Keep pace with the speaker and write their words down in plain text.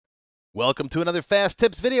Welcome to another Fast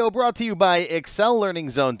Tips video brought to you by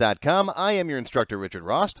xllearningzone.com. I am your instructor, Richard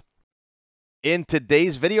Rost. In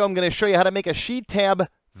today's video, I'm going to show you how to make a sheet tab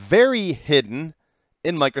very hidden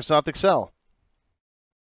in Microsoft Excel.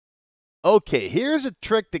 Okay, here's a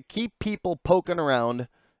trick to keep people poking around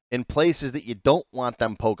in places that you don't want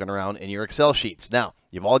them poking around in your Excel sheets. Now,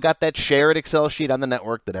 you've all got that shared Excel sheet on the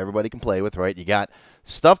network that everybody can play with, right? You got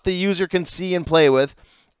stuff the user can see and play with.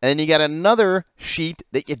 And you got another sheet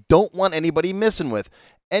that you don't want anybody messing with.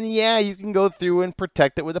 And yeah, you can go through and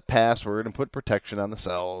protect it with a password and put protection on the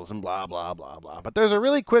cells and blah, blah, blah, blah. But there's a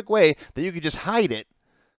really quick way that you can just hide it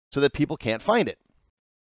so that people can't find it.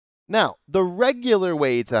 Now, the regular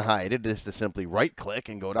way to hide it is to simply right-click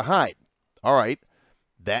and go to hide. All right,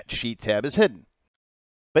 that sheet tab is hidden.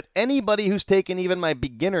 But anybody who's taken even my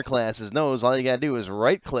beginner classes knows all you got to do is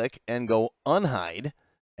right-click and go unhide,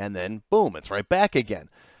 and then boom, it's right back again.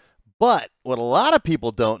 But what a lot of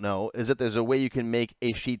people don't know is that there's a way you can make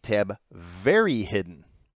a sheet tab very hidden.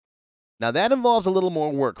 Now that involves a little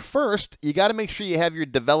more work. First, you got to make sure you have your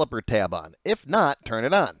developer tab on. If not, turn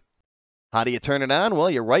it on. How do you turn it on? Well,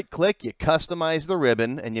 you right click, you customize the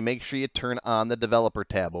ribbon, and you make sure you turn on the developer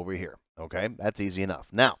tab over here. Okay, that's easy enough.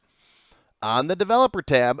 Now, on the developer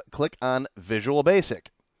tab, click on Visual Basic.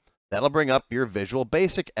 That'll bring up your Visual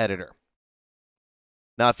Basic editor.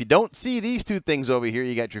 Now, if you don't see these two things over here,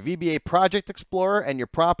 you got your VBA Project Explorer and your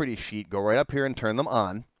Properties sheet. Go right up here and turn them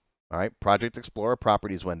on. All right, Project Explorer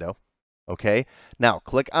Properties window. Okay, now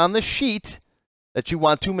click on the sheet that you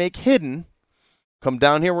want to make hidden. Come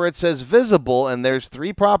down here where it says Visible, and there's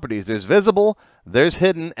three properties. There's Visible, there's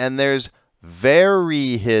Hidden, and there's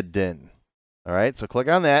Very Hidden. All right, so click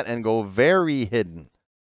on that and go Very Hidden.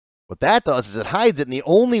 What that does is it hides it, and the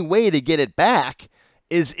only way to get it back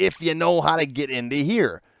is if you know how to get into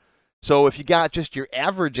here. So if you got just your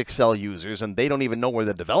average Excel users and they don't even know where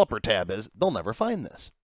the developer tab is, they'll never find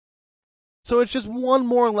this. So it's just one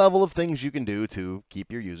more level of things you can do to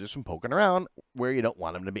keep your users from poking around where you don't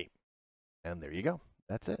want them to be. And there you go.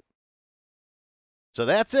 That's it. So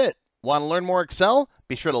that's it. Want to learn more Excel?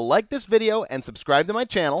 Be sure to like this video and subscribe to my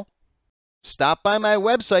channel. Stop by my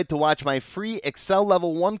website to watch my free Excel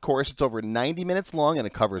Level 1 course. It's over 90 minutes long and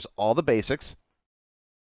it covers all the basics.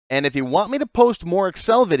 And if you want me to post more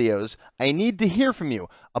Excel videos, I need to hear from you.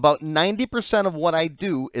 About 90% of what I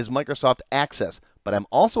do is Microsoft Access, but I'm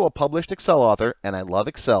also a published Excel author, and I love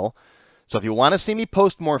Excel. So if you want to see me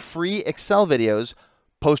post more free Excel videos,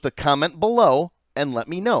 post a comment below and let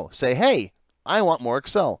me know. Say, hey, I want more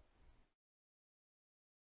Excel.